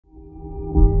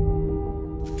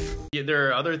Yeah, there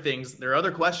are other things, there are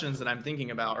other questions that I'm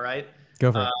thinking about, right?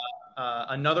 Go for Uh,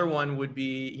 it. Another one would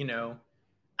be,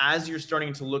 as you're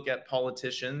starting to look at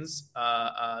politicians,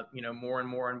 more and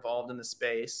more involved in the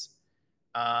space,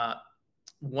 uh,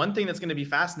 one thing that's going to be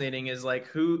fascinating is like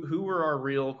who are our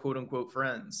real quote unquote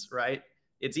friends, right?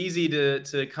 It's easy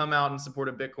to come out and support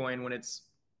a Bitcoin when it's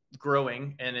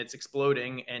growing and it's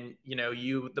exploding, and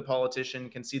you, the politician,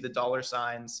 can see the dollar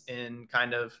signs in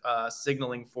kind of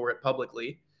signaling for it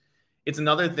publicly. It's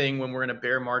another thing when we're in a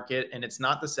bear market and it's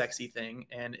not the sexy thing,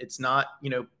 and it's not,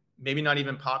 maybe not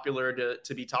even popular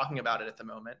to be talking about it at the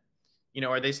moment.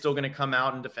 Are they still going to come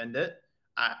out and defend it?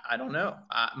 I don't know.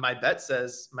 My gut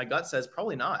says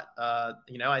probably not.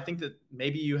 I think that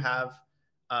maybe you have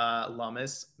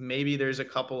Lumis. Maybe there's a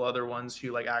couple other ones who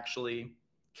like actually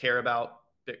care about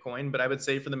Bitcoin, but I would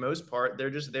say for the most part, they're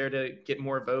just there to get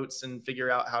more votes and figure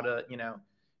out how to,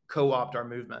 co-opt our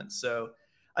movement. So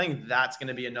I think that's going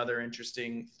to be another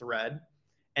interesting thread.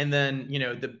 And then,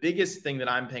 the biggest thing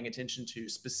that I'm paying attention to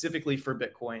specifically for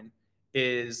Bitcoin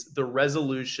is the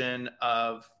resolution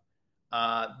of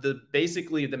the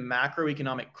basically the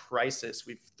macroeconomic crisis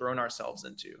we've thrown ourselves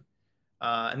into.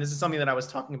 And this is something that I was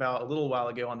talking about a little while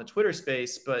ago on the Twitter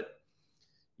space, but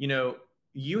you know,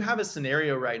 you have a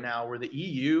scenario right now where the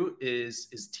EU is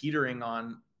teetering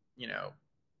on,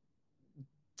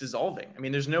 dissolving. I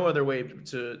mean, there's no other way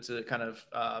to kind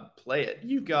of play it.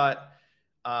 You've got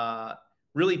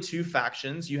really two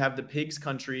factions. You have the pigs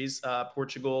countries,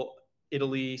 Portugal,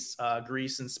 Italy,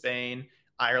 Greece, and Spain.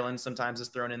 Ireland sometimes is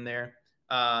thrown in there.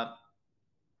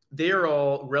 They are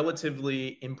all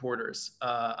relatively importers,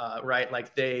 right?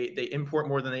 Like they import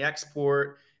more than they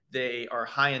export. They are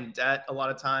high in debt a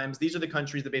lot of times. These are the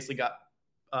countries that basically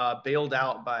got bailed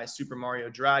out by Super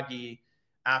Mario Draghi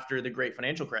after the great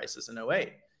financial crisis in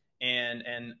 '08. And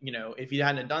if he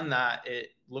hadn't done that, it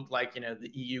looked like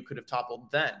the EU could have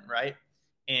toppled then, right?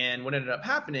 And what ended up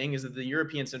happening is that the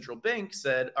European Central Bank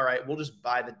said, all right, we'll just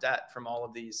buy the debt from all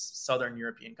of these Southern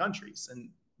European countries and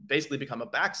basically become a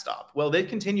backstop. Well, they've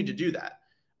continued to do that.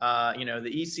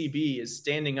 The ECB is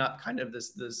standing up kind of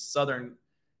this Southern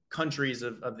countries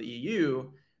of the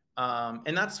EU.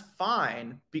 And that's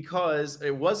fine because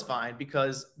it was fine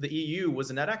because the EU was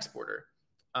a net exporter.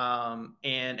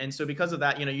 And so because of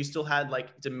that, you still had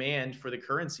like demand for the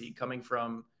currency coming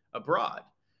from abroad.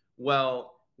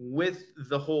 Well, with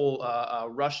the whole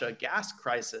Russia gas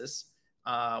crisis,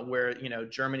 where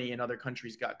Germany and other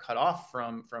countries got cut off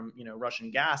from Russian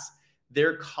gas,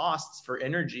 their costs for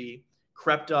energy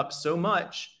crept up so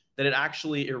much that it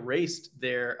actually erased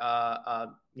their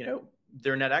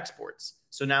net exports.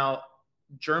 So now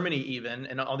Germany even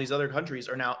and all these other countries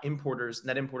are now importers,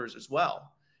 net importers as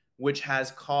well, which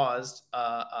has caused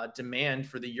a demand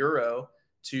for the euro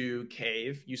to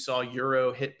cave. You saw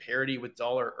euro hit parity with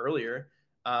dollar earlier.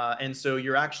 And so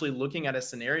you're actually looking at a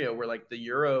scenario where like the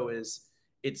euro is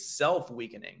itself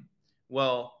weakening.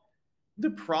 Well, the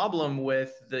problem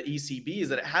with the ECB is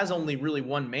that it has only really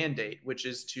one mandate, which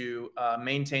is to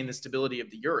maintain the stability of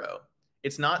the euro.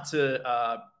 It's not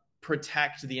to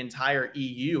protect the entire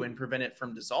EU and prevent it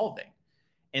from dissolving.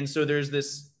 And so there's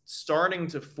this starting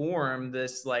to form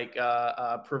this like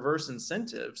perverse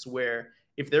incentives where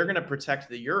if they're going to protect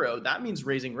the euro, that means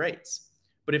raising rates.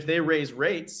 But if they raise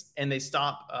rates and they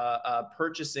stop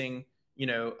purchasing,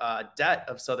 debt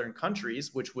of southern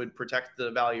countries, which would protect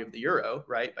the value of the euro,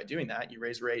 right? By doing that, you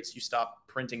raise rates, you stop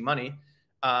printing money.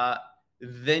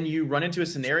 Then you run into a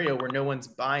scenario where no one's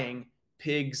buying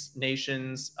pigs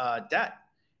nations' debt,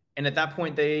 and at that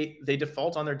point they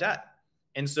default on their debt.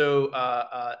 And so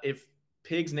if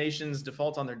pigs nations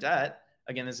default on their debt,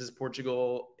 again, this is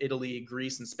Portugal, Italy,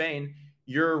 Greece, and Spain,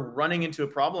 you're running into a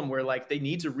problem where like they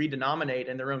need to redenominate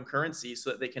in their own currency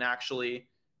so that they can actually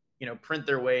print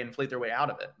their way, inflate their way out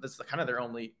of it. That's kind of their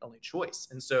only choice.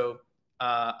 And so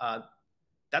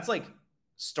that's like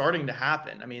starting to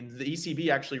happen. I mean, the ECB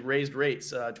actually raised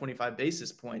rates 25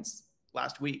 basis points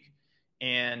last week,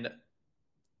 and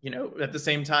at the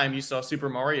same time, you saw Super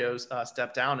Mario's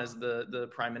step down as the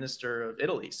prime minister of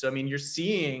Italy. So, I mean, you're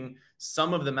seeing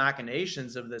some of the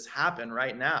machinations of this happen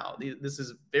right now. This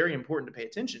is very important to pay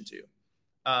attention to.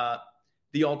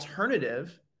 The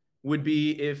alternative would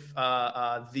be if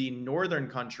the northern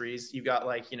countries, you got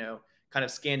like, kind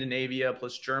of Scandinavia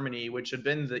plus Germany, which have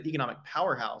been the economic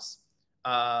powerhouse.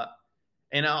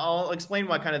 And I'll explain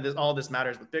why kind of all this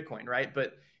matters with Bitcoin, right?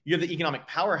 But you have the economic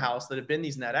powerhouse that have been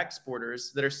these net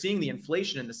exporters that are seeing the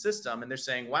inflation in the system, and they're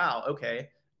saying, wow, okay,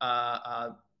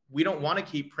 we don't want to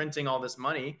keep printing all this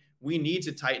money. We need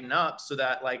to tighten up so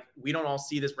that like we don't all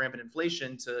see this rampant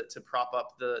inflation to prop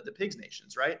up the pigs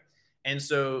nations, right? And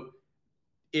so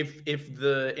if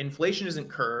the inflation isn't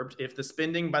curbed, if the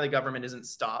spending by the government isn't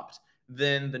stopped,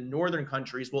 then the northern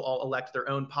countries will all elect their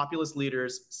own populist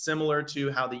leaders, similar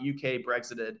to how the UK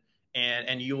Brexited,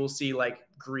 and you will see like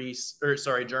Greece, or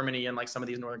sorry, Germany, and like some of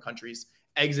these northern countries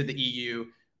exit the EU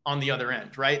on the other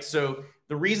end, right? So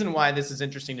the reason why this is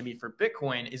interesting to me for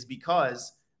Bitcoin is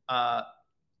because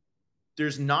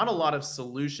there's not a lot of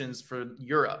solutions for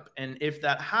Europe. And if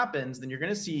that happens, then you're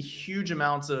going to see huge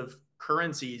amounts of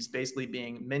currencies basically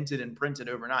being minted and printed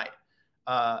overnight.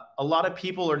 A lot of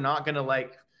people are not going to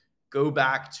like go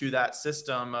back to that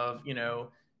system of, you know,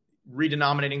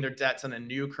 redenominating their debts in a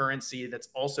new currency that's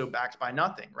also backed by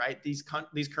nothing, right? These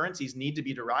currencies need to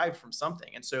be derived from something.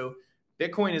 And so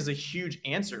Bitcoin is a huge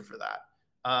answer for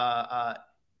that.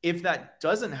 If that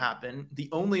doesn't happen, the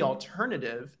only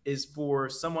alternative is for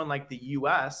someone like the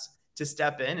US to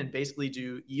step in and basically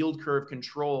do yield curve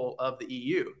control of the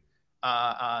EU.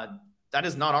 That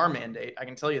is not our mandate, I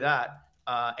can tell you that.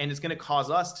 And it's going to cause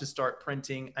us to start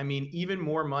printing, I mean, even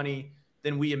more money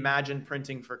than we imagined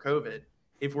printing for COVID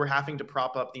if we're having to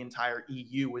prop up the entire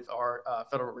EU with our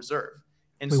Federal Reserve.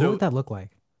 And Wait, so what would that look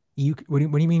like? What do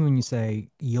you mean when you say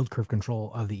yield curve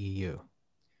control of the EU?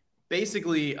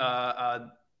 basically,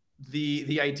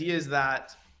 the idea is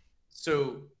that,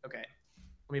 so okay,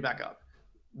 let me back up.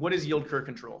 What is yield curve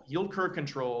control? Yield curve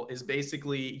control is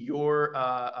basically your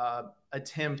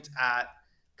attempt at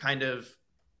kind of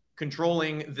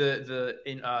controlling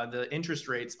the interest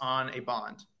rates on a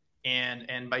bond,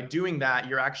 and by doing that,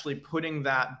 you're actually putting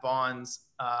that bond's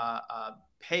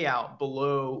payout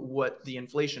below what the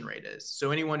inflation rate is. So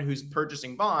anyone who's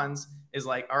purchasing bonds is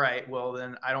like, all right, well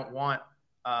then I don't want,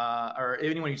 or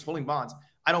anyone who's holding bonds,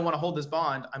 I don't want to hold this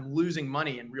bond. I'm losing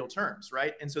money in real terms,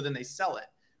 right? And so then they sell it.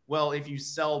 Well, if you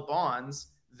sell bonds,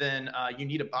 then you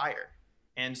need a buyer.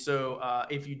 And so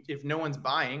if no one's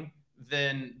buying,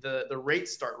 then the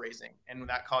rates start raising, and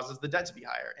that causes the debt to be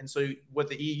higher. And so what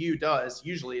the EU does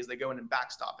usually is they go in and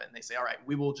backstop it, and they say, all right,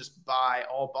 we will just buy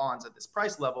all bonds at this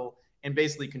price level and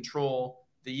basically control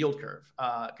the yield curve,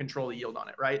 control the yield on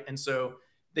it, right? And so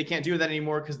they can't do that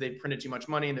anymore because they've printed too much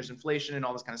money and there's inflation and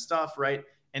all this kind of stuff, right?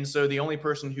 And so the only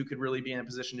person who could really be in a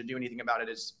position to do anything about it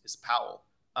is Powell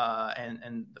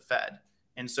and the Fed.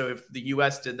 And so if the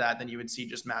US did that, then you would see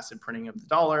just massive printing of the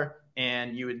dollar,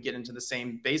 and you would get into the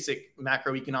same basic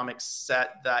macroeconomic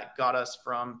set that got us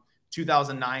from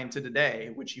 2009 to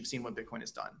today, which you've seen what Bitcoin has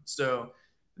done. So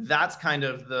that's kind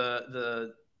of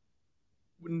the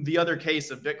other case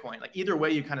of Bitcoin. Like either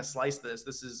way you kind of slice this,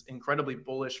 this is incredibly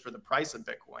bullish for the price of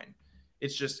Bitcoin.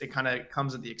 It's just, it kind of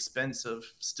comes at the expense of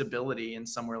stability in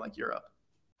somewhere like Europe.